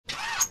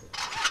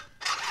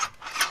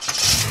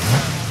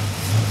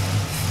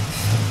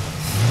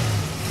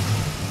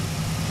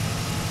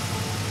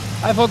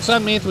Hi folks,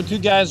 I'm Nath with Two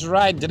Guys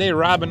Ride. Today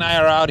Rob and I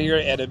are out here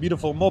at a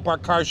beautiful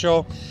Mopar car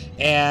show,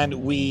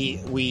 and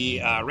we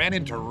ran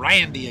into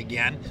Randy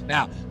again.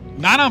 Now,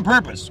 not on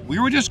purpose. We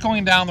were just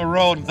going down the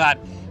road and thought,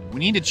 we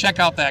need to check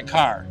out that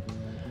car.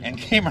 And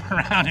came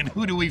around, and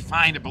who do we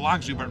find it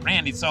belongs to but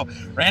Randy. So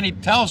Randy,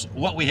 tell us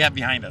what we have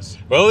behind us.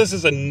 Well, this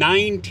is a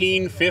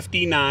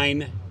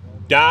 1959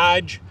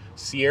 Dodge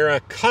Sierra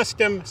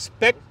Custom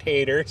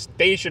Spectator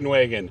station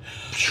wagon.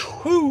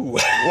 Whew.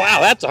 Wow,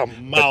 that's a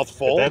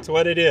mouthful. That's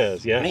what it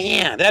is, yeah.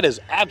 Man, that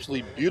is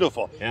absolutely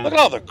beautiful. Yeah. Look at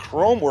all the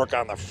chrome work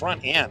on the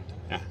front end.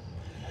 Yeah.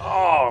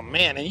 Oh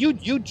man, and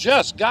you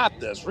just got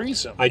this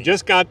recently. I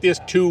just got this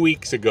 2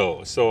 weeks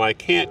ago, so I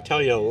can't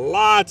tell you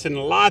lots and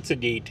lots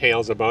of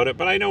details about it,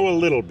 but I know a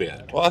little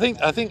bit. Well, I think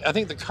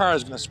the car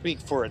is going to speak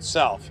for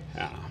itself.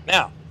 Yeah.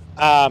 Now,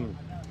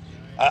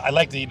 I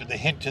like the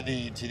hint to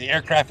the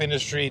aircraft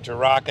industry, to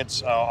rockets.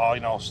 You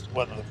know,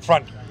 what the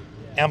front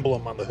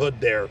emblem on the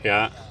hood there.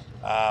 Yeah.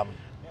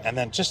 And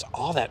then just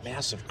all that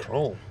massive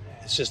chrome.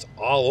 It's just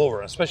all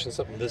over, especially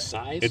something this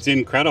size. It's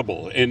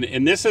incredible.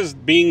 And this is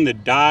being the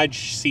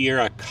Dodge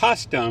Sierra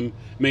Custom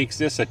makes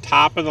this a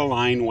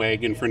top-of-the-line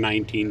wagon for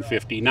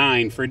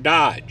 1959 for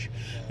Dodge.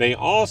 They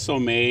also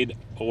made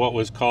what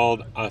was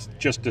called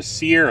just a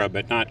Sierra,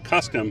 but not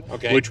Custom,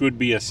 okay, which would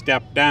be a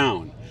step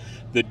down.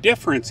 The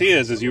difference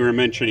is, as you were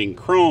mentioning,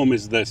 chrome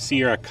is the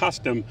Sierra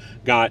Custom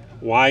got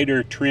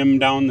wider trim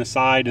down the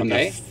side, and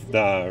okay,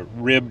 the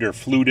ribbed or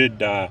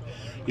fluted,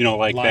 you know,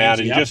 like lines, that,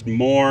 and yep, just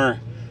more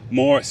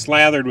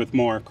slathered with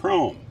more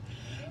chrome.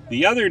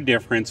 The other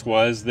difference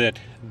was that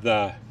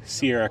the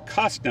Sierra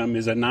Custom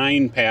is a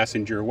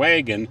 9-passenger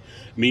wagon,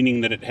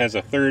 meaning that it has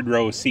a third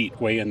row seat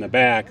way in the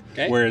back,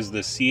 okay, whereas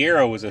the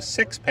Sierra was a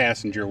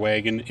 6-passenger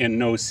wagon and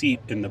no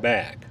seat in the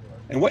back.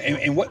 And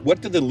what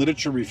did the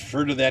literature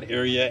refer to that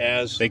area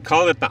as? They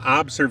call it the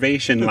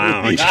observation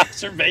lounge. The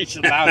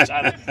observation lounge.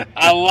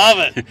 I love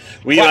it.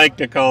 We like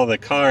to call the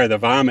car the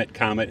vomit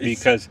comet,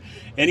 because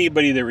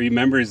anybody that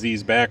remembers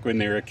these back when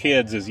they were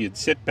kids, is you'd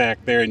sit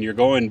back there and you're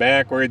going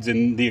backwards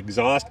and the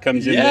exhaust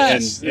comes in,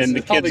 yes, and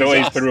the kids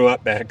always threw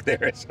up back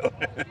there. So.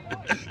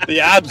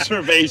 The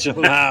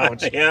observation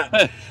lounge.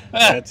 Yeah,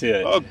 that's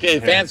it. Okay,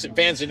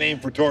 fancy name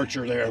for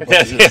torture there.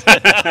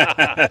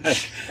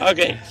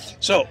 Okay,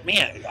 so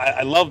man,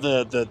 I love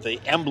the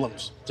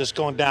emblems just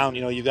going down.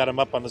 You know, you got them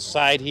up on the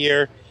side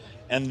here,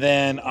 and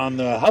then on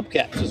the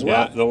hubcaps as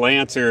well. Yeah, the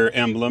Lancer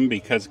emblem,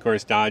 because of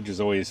course Dodge is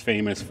always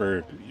famous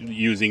for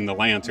using the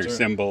Lancer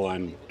symbol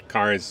on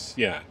cars.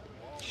 Yeah.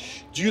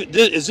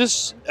 Is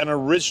this an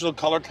original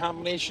color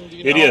combination? Do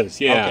you know? It is,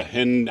 yeah.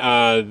 Okay. And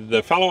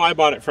the fellow I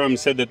bought it from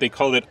said that they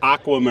called it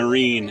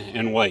aquamarine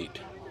and white.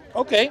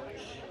 Okay.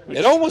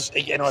 It almost,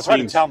 you know, it's hard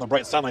to tell in the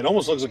bright sunlight. It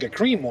almost looks like a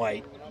cream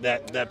white.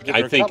 That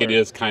particular I think color. it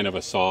is kind of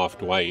a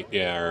soft white,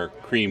 yeah, or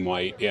cream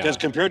white, yeah. Because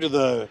compared to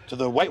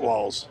the white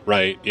walls,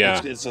 right,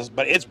 yeah.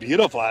 But it's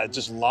beautiful. I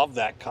just love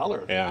that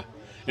color. Yeah,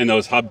 and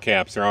those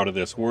hubcaps are out of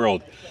this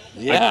world.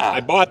 Yeah.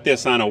 I bought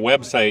this on a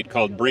website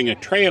called Bring a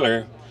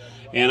Trailer,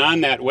 and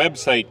on that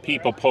website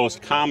people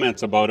post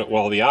comments about it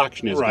while the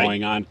auction is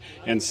going on,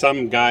 and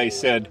some guy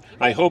said,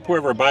 I hope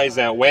whoever buys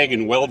that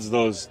wagon welds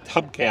those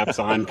hubcaps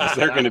on, because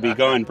they're going to be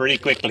gone pretty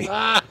quickly.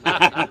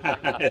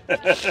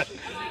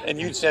 And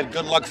you said,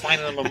 good luck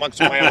finding them amongst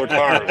my other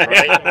cars,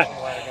 right?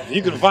 If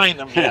you can find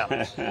them,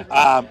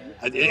 yeah.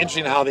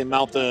 Interesting how they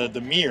mount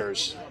the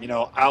mirrors, you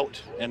know,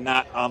 out and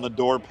not on the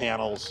door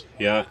panels.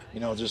 Yeah. You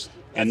know, just...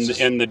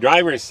 And the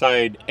driver's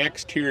side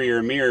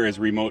exterior mirror is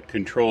remote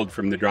controlled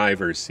from the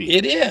driver's seat.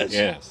 It is?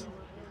 Yes.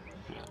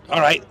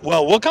 All right.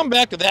 Well, we'll come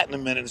back to that in a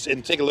minute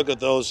and take a look at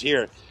those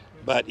here.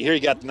 But here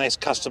you got the nice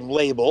custom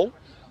label.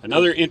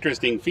 Another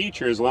interesting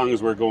feature, as long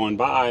as we're going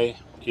by,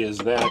 is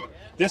that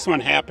this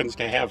one happens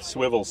to have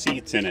swivel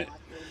seats in it.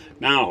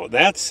 Now,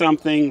 that's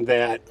something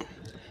that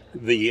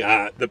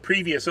the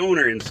previous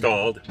owner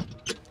installed,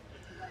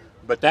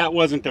 but that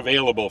wasn't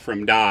available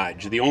from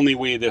Dodge. The only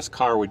way this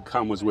car would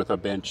come was with a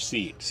bench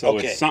seat. So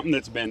okay, it's something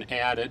that's been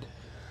added,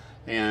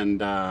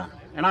 and I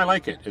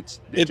like it.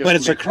 But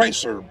it's a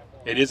Chrysler.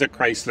 It is a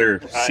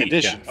Chrysler seat,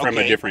 edition. Yeah, from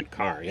a different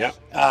car. Yeah.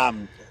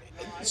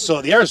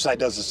 So the other side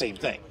does the same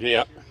thing.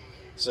 Yeah.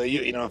 So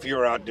you know, if you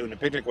were out doing a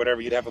picnic,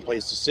 whatever, you'd have a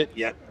place to sit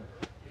yet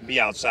be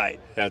outside.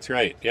 That's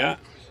right. Yeah.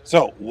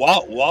 So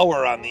while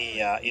we're on the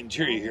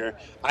interior here,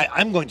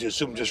 I'm going to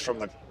assume, just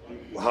from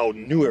how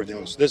new everything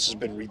looks, this has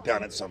been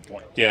redone at some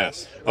point.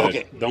 Yes.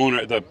 Okay.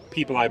 The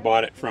people I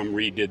bought it from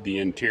redid the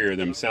interior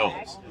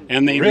themselves,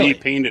 and they really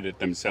repainted it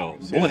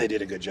themselves. Boy, yeah. they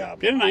did a good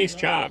job. Did a nice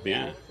job.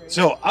 Yeah.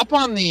 So up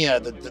on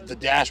the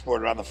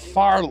dashboard on the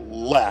far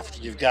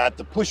left, you've got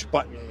the push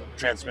button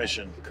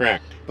transmission.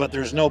 Correct. But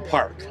there's no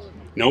park.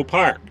 No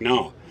park.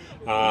 No.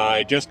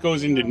 It just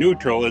goes into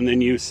neutral, and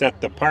then you set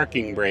the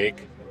parking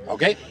brake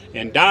Okay.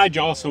 And Dodge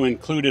also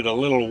included a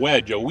little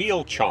wedge, a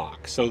wheel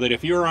chock, so that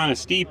if you were on a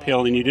steep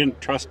hill and you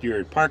didn't trust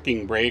your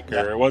parking brake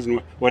or it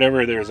wasn't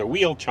whatever, there's a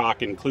wheel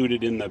chock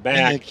included in the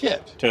back in the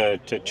kit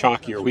to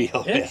chock your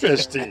wheel.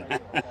 Interesting.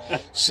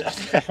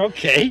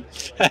 Okay.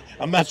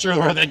 I'm not sure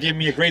whether that gave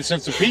me a great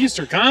sense of peace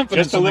or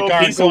confidence Just a in the little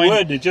car piece going,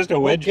 of wood, just a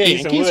wedge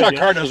piece of wood. in case our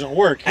car doesn't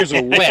work, here's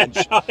a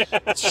wedge.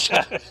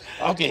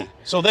 Okay,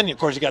 so then of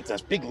course you got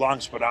this big long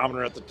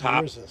speedometer at the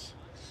top.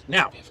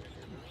 Now,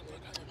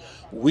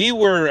 we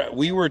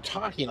were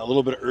talking a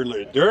little bit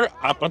earlier. There,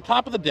 up on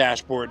top of the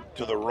dashboard,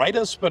 to the right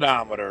of the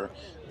speedometer,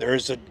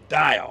 there's a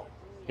dial.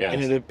 Yes.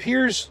 And it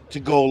appears to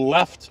go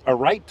left or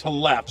right to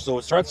left. So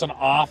it starts on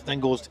off, then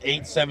goes to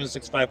 8, 7,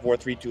 6, 5, 4,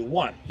 3, 2,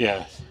 1.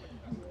 Yes.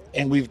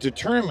 And we've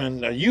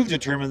determined, you've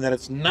determined that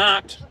it's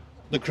not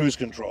the cruise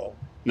control.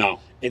 No.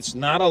 It's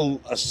not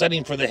a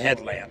setting for the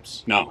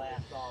headlamps. No.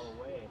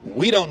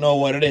 We don't know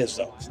what it is,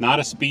 though. It's not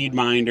a speed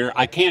minder.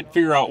 I can't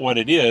figure out what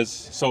it is.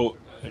 So,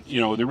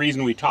 you know, the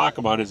reason we talk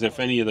about it is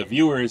if any of the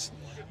viewers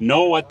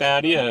know what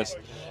that is.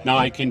 Now,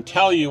 I can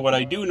tell you what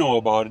I do know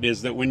about it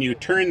is that when you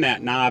turn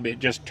that knob, it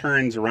just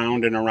turns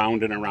around and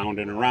around and around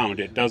and around.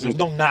 It doesn't.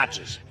 There's no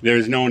notches.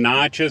 There's no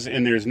notches,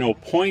 and there's no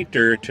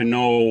pointer to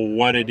know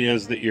what it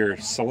is that you're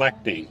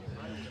selecting.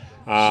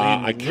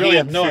 I really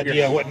have no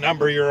idea what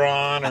number you're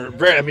on, or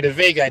a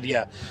vague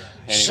idea.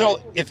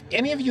 So, if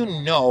any of you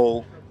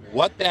know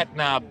what that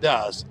knob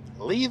does,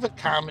 leave a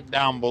comment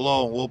down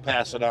below, and we'll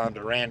pass it on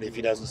to Randy if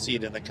he doesn't see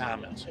it in the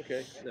comments.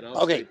 Okay.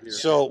 Okay.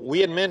 So we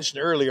had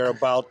mentioned earlier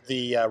about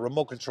the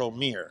remote control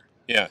mirror.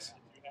 Yes.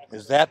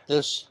 Is that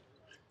this?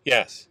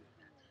 Yes.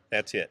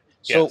 That's it.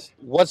 So yes.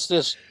 what's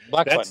this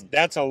black button?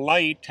 That's a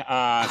light. So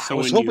I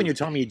was hoping you'd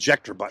tell me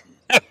ejector button.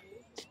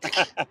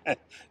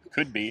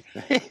 Could be.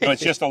 No,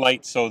 it's just a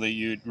light so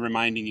that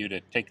reminding you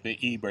to take the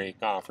e-brake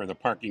off or the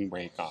parking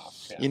brake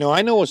off. Yeah. You know,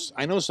 I know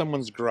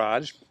someone's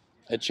garage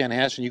at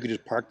Chanhassen. You could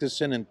just park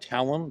this in and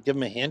tell him, give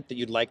him a hint that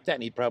you'd like that,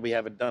 and he'd probably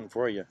have it done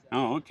for you.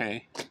 Oh,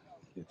 okay.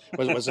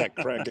 Was that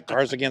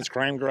Cars Against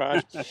Crime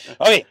garage?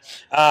 Okay.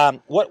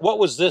 What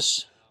was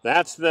this?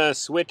 That's the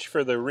switch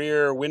for the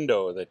rear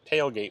window, the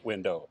tailgate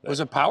window.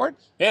 Was it powered?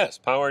 Yes,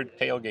 powered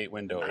tailgate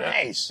window.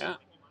 Nice. Yeah.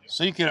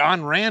 So you could,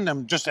 on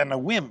random, just on a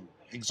whim,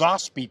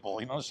 exhaust people,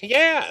 you know?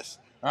 Yes.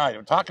 All right,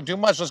 we're talking too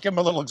much. Let's give them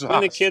a little exhaust.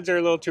 When the kids are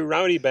a little too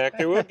rowdy back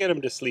there, we'll get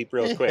them to sleep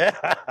real quick.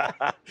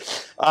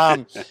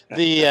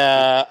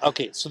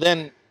 Okay, so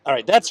then, all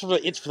right, that's for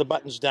the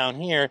buttons down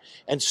here.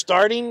 And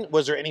starting,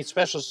 was there any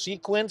special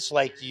sequence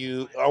like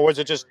or was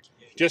it just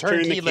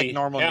turn the key like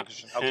normal? Yeah.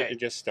 Okay, It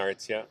just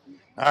starts. Yeah.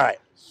 All right.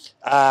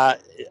 I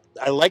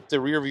like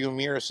the rear view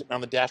mirror sitting on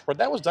the dashboard.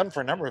 That was done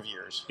for a number of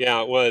years.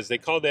 Yeah, it was. They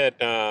called that,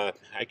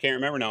 I can't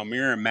remember now,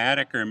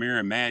 Mirror-matic or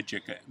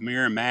Mirror-magic,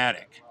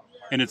 Mirror-matic.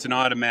 And it's an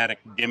automatic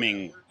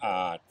dimming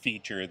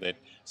feature that,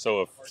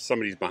 so if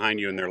somebody's behind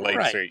you and their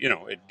lights are,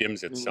 it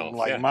dims itself.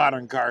 Like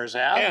modern cars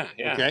have. Yeah,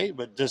 yeah. Okay,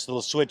 but this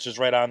little switch is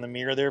right on the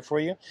mirror there for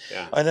you.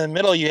 Yeah. And in the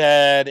middle you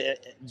had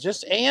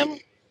just AM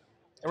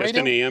radio? Just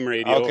an AM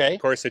radio. Okay.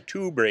 Of course, a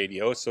tube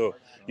radio, so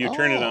you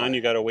turn it on,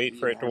 you got to wait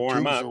for it to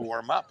warm up.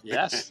 Warm up,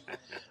 yes.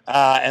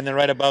 And then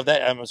right above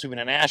that, I'm assuming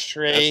an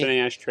ashtray. That's an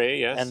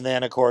ashtray, yes. And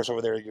then, of course,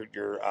 over there,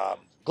 your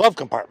glove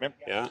compartment.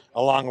 Yeah.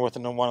 Along with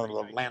one of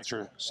the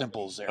Lancer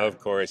simples there. Of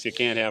course, you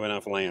can't have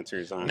enough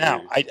Lancers on now,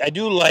 there. I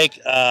do like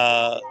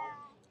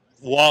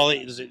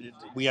Wally.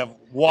 We have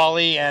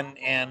Wally and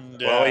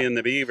Wally and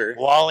the Beaver.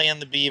 Wally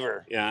and the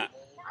Beaver. Yeah.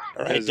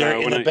 Right there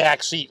in the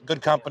back seat.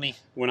 Good company.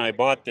 When I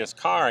bought this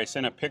car, I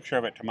sent a picture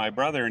of it to my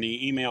brother, and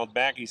he emailed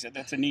back. He said,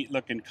 "That's a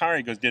neat-looking car."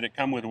 He goes, "Did it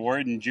come with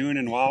Ward and June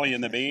and Wally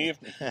and the Beaver?"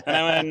 And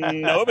I went,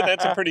 "No, but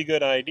that's a pretty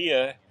good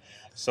idea."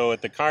 So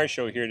at the car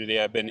show here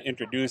today, I've been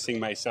introducing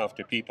myself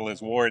to people as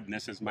Ward, and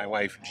this is my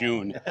wife,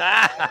 June.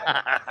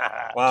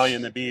 Wally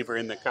and the Beaver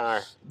in the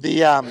car.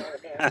 Did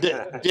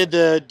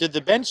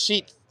the bench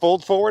seat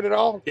fold forward at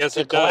all? Yes,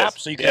 it collapse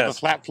does. so you can have a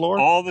flat floor?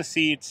 All the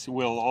seats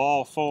will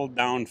all fold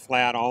down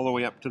flat all the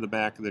way up to the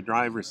back of the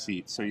driver's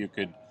seat, so you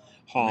could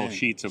haul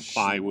sheets of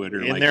plywood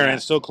or in like there that.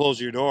 and still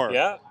close your door.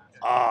 Yeah.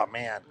 Oh,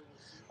 man.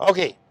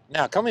 Okay.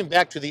 Now, coming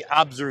back to the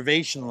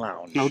observation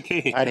lounge.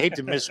 Okay. I'd hate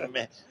to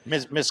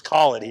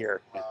miscall it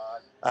here.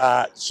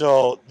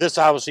 So this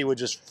obviously would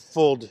just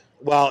fold.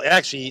 Well,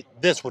 actually,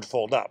 this would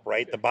fold up,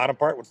 right? The bottom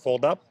part would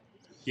fold up.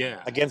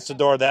 Yeah. Against the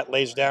door, that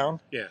lays down.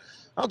 Yeah.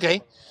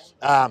 Okay.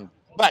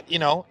 But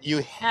you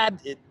had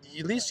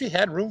at least you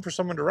had room for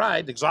someone to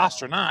ride,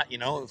 exhaust or not,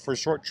 for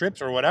short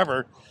trips or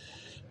whatever.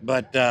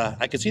 But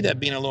I could see that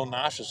being a little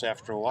nauseous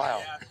after a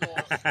while.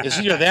 It's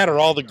either that or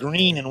all the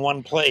green in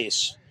one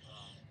place.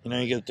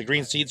 You get the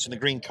green seats and the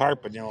green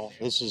carpet.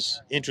 This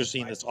is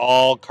interesting. It's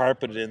all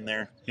carpeted in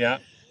there. Yeah.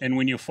 And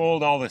when you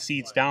fold all the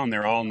seats down,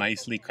 they're all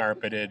nicely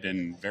carpeted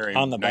and very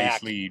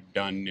nicely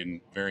done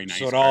and very nice.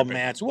 So it all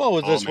matches. Well,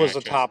 this was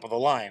the top of the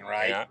line,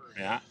 right?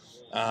 Yeah,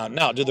 yeah.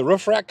 Now, did the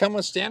roof rack come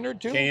with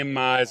standard too? Came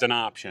as an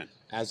option.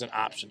 As an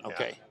option,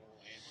 okay.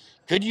 Yeah.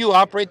 Could you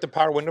operate the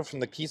power window from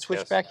the key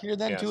switch back here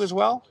then too as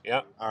well?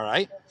 Yeah. All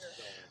right.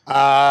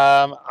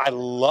 I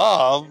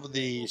love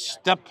the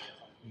step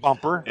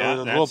bumper, Yeah,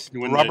 the that's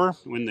little rubber.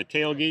 when the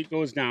tailgate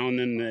goes down,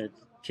 then the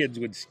kids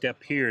would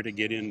step here to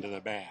get into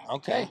the back.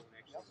 Okay.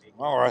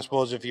 Well, or I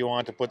suppose if you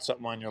want to put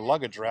something on your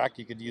luggage rack,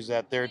 you could use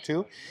that there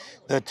too.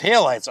 The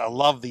taillights, I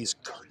love these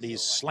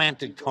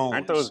slanted cones.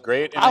 Aren't those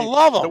great? And I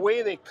love them. The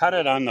way they cut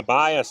it on the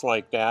bias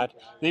like that,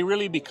 they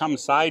really become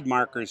side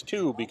markers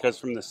too, because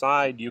from the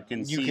side you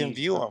can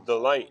view them. The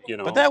light, you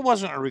know. But that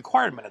wasn't a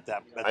requirement at this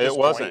point. It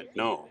wasn't,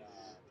 no.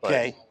 But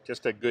okay.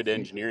 Just a good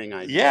engineering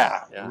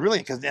idea. Yeah.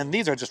 Really, and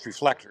these are just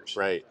reflectors.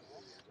 Right.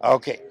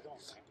 Okay.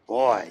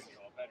 Boy.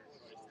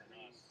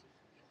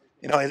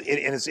 You know, and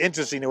it's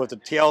interesting with the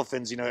tail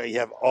fins, you know, you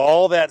have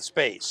all that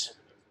space,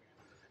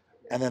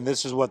 and then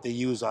this is what they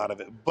use out of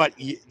it. But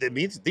it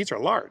means these are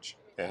large,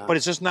 but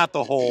it's just not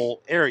the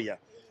whole area.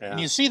 And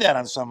you see that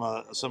on some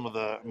of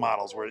the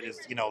models where it's,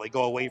 you know, they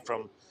go away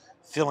from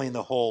filling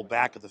the whole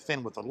back of the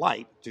fin with the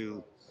light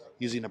to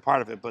using a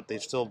part of it, but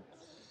they've still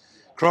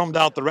chromed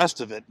out the rest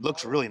of it.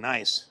 Looks really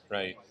nice.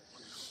 Right.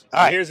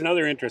 All right. Here's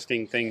another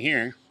interesting thing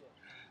here.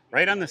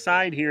 Right on the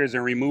side here is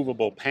a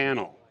removable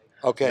panel.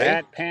 Okay.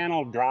 That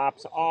panel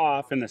drops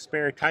off, and the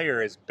spare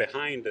tire is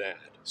behind that.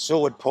 So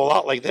it would pull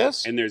out like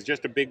this? And there's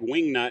just a big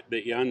wing nut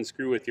that you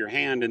unscrew with your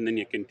hand, and then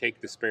you can take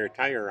the spare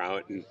tire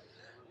out. And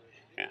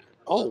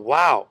oh,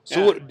 wow.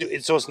 So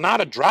so it's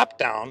not a drop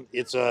down,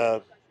 it's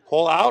a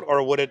pull out,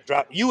 or would it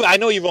drop? I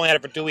know you've only had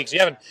it for 2 weeks.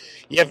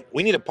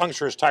 We need to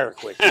puncture his tire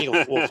quick.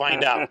 We'll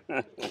find out.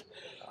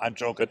 I'm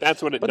joking. But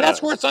that's what it does. But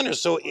that's where it's under,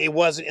 so it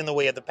wasn't in the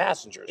way of the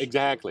passengers.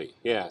 Exactly,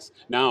 yes.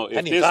 Now,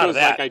 if this was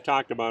like I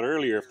talked about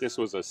earlier, if this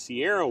was a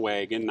Sierra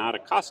wagon, not a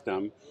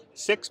custom,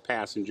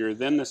 6-passenger,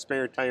 then the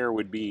spare tire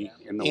would be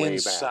in the way back.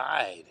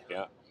 Inside.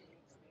 Yeah.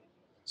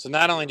 So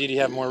not only did you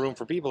have more room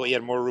for people, you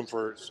had more room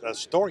for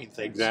storing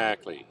things.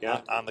 Exactly,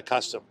 yeah. On the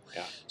custom.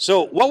 Yeah.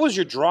 So what was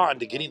your draw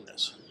into getting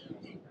this?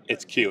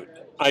 It's cute.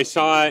 I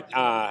saw it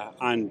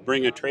on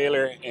Bring a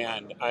Trailer,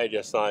 and I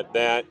just thought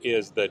that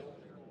is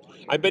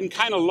I've been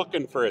kind of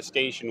looking for a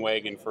station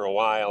wagon for a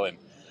while and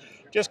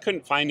just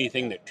couldn't find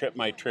anything that tripped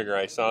my trigger.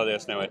 I saw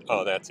this and I went,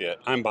 oh, that's it.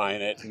 I'm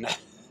buying it. And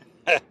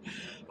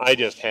I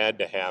just had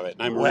to have it.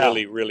 And I'm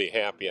really, really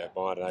happy I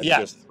bought it. I'm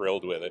just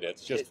thrilled with it.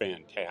 It's just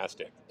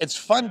fantastic. It's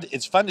fun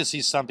to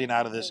see something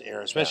out of this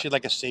era, especially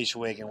like a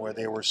station wagon where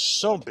they were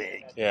so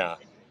big. Yeah.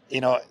 You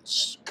know,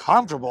 it's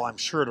comfortable, I'm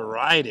sure, to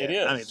ride it. It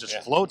is. I mean, it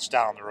just floats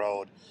down the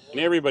road. And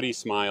everybody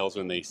smiles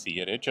when they see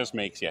it. It just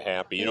makes you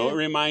happy. You know, it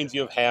reminds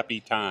you of happy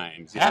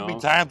times. Happy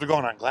times are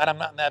going on. Glad I'm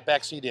not in that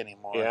back seat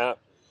anymore. Yeah.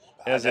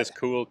 It has this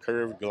cool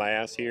curved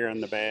glass here on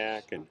the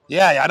back. And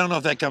yeah, I don't know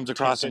if that comes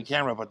across on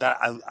camera, but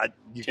that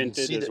you tinted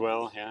can see as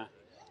well, yeah.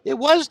 It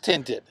was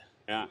tinted.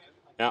 Yeah.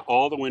 Yeah,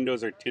 all the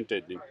windows are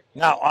tinted.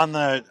 Now, on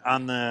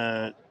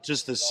the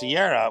just the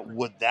Sierra,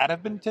 would that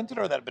have been tinted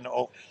or would that have been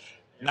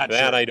not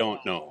that sure. I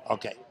don't know.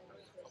 Okay.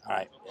 All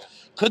right.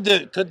 Could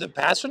the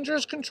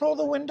passengers control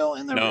the window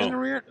in the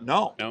rear?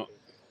 No. No.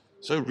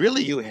 So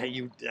really, you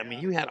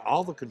had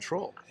all the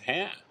control.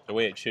 Yeah, the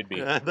way it should be.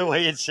 The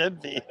way it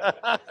should be.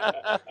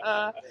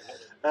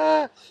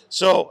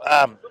 So,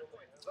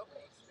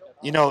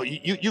 you know,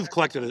 you've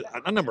collected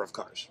a number of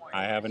cars.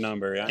 I have a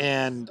number, yeah.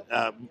 And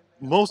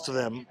most of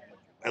them,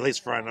 at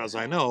least for as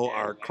I know,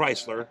 are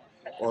Chrysler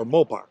or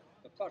Mopar.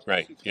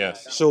 Right.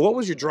 Yes. So, what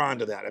was your draw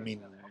into that? I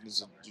mean,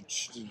 is it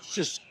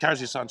just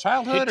cars you saw in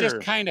childhood? It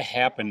just kind of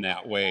happened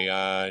that way.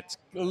 It's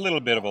a little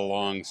bit of a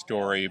long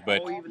story,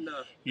 but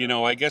you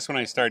know, I guess when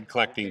I started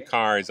collecting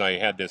cars, I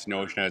had this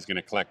notion I was going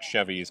to collect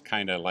Chevys,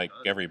 kind of like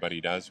everybody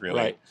does, really.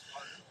 Right.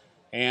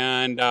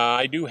 And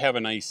I do have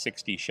a nice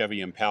 '60 Chevy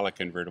Impala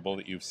convertible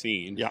that you've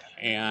seen. Yeah.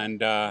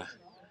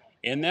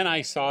 And then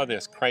I saw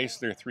this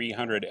Chrysler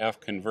 300F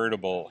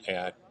convertible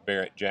at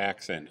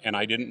Barrett-Jackson, and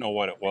I didn't know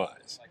what it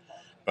was.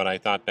 But I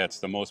thought that's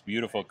the most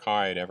beautiful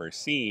car I'd ever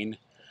seen,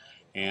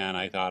 and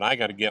I thought I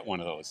got to get one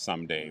of those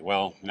someday.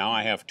 Well, now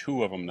I have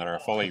 2 of them that are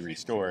fully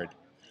restored.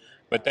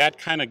 But that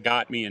kind of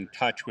got me in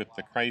touch with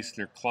the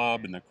Chrysler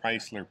Club and the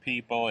Chrysler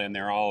people, and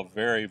they're all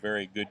very,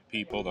 very good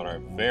people that are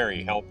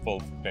very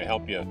helpful to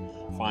help you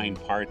find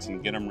parts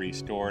and get them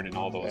restored and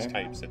all those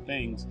types of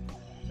things.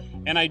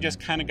 And I just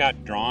kind of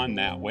got drawn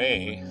that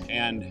way,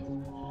 and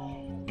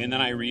then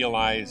I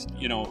realized,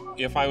 you know,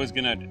 if I was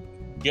going to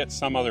get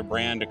some other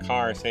brand of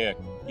car, say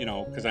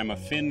because I'm a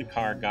fin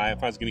car guy,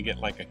 if I was going to get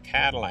like a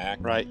Cadillac,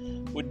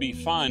 would be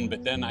fun,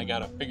 but then I got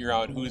to figure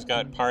out who's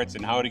got parts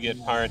and how to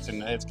get parts,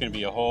 and it's going to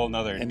be a whole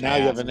nother task. Now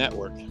you have a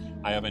network.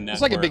 I have a network.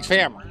 It's like a big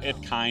family.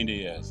 It kind of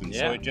is, and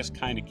so it just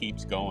kind of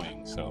keeps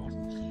going, so,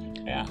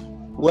 yeah.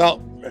 Well,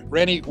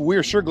 Randy,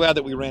 we're sure glad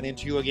that we ran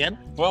into you again.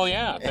 Well,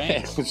 yeah,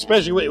 thanks.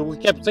 Especially, we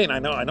kept saying, I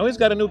know he's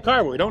got a new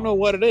car, but we don't know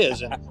what it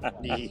is.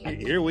 And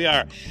here we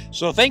are.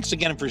 So thanks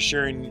again for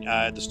sharing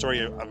the story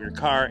of your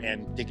car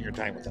and taking your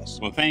time with us.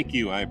 Well, thank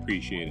you. I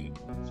appreciate it.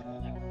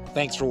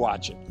 Thanks for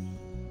watching.